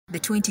The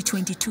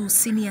 2022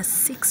 Senior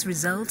 6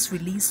 results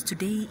released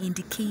today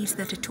indicate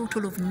that a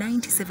total of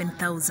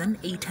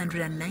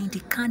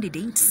 97,890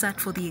 candidates sat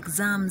for the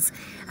exams,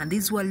 and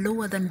these were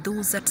lower than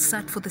those that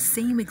sat for the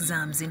same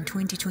exams in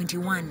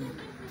 2021.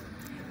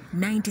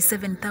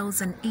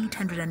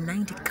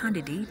 97,890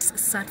 candidates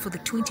sat for the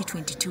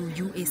 2022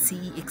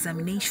 UACE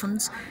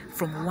examinations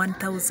from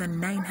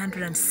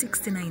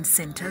 1,969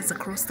 centers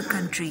across the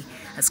country,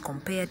 as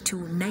compared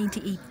to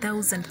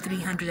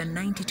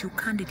 98,392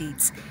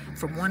 candidates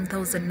from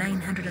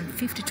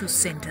 1,952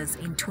 centers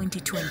in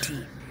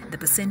 2020. The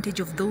percentage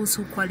of those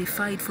who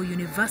qualified for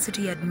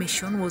university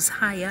admission was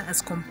higher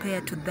as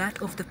compared to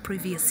that of the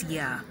previous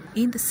year.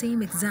 In the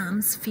same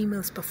exams,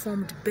 females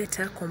performed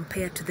better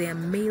compared to their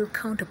male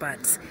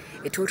counterparts.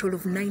 A total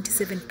of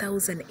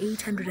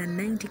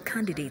 97,890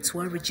 candidates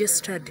were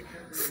registered.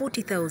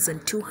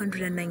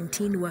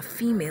 40,219 were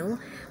female,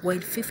 while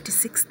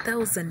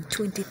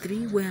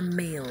 56,023 were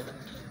male.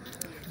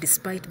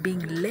 Despite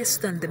being less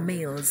than the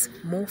males,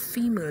 more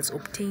females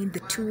obtained the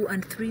 2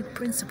 and 3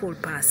 principal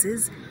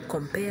passes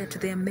compared to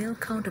their male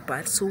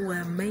counterparts, who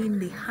were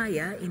mainly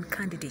higher in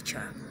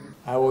candidature.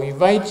 I will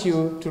invite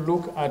you to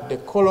look at the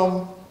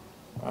column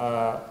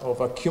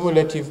of a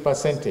cumulative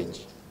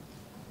percentage.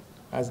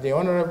 As the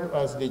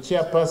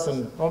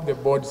chairperson of the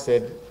board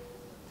said,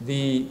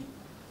 the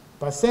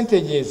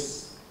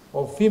percentages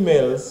of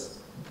females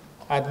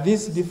at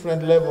these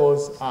different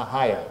levels are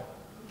higher.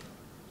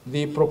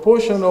 The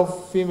proportion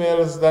of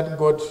females that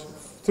got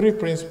 3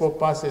 principal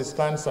passes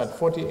stands at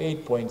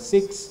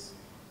 48.6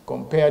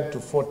 compared to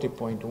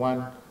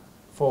 40.1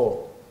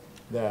 for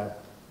the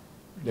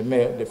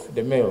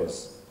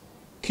males.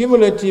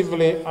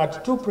 Cumulatively,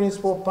 at 2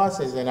 principal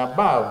passes and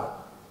above,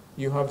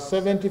 you have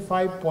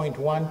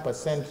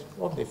 75.1%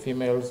 of the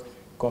females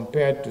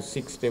compared to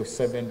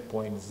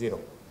 67.0.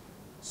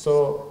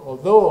 So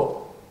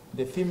although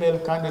the female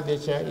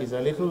candidature is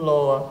a little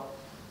lower,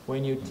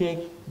 when you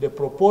take the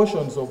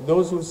proportions of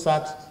those who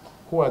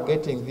are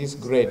getting these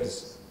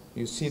grades,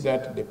 you see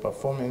that the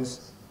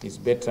performance is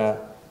better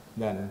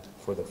than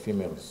for the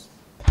females.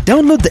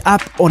 Download the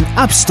app on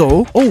App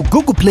Store or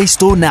Google Play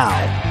Store now.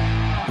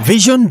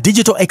 Vision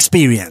Digital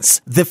Experience,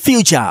 the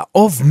future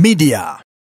of media.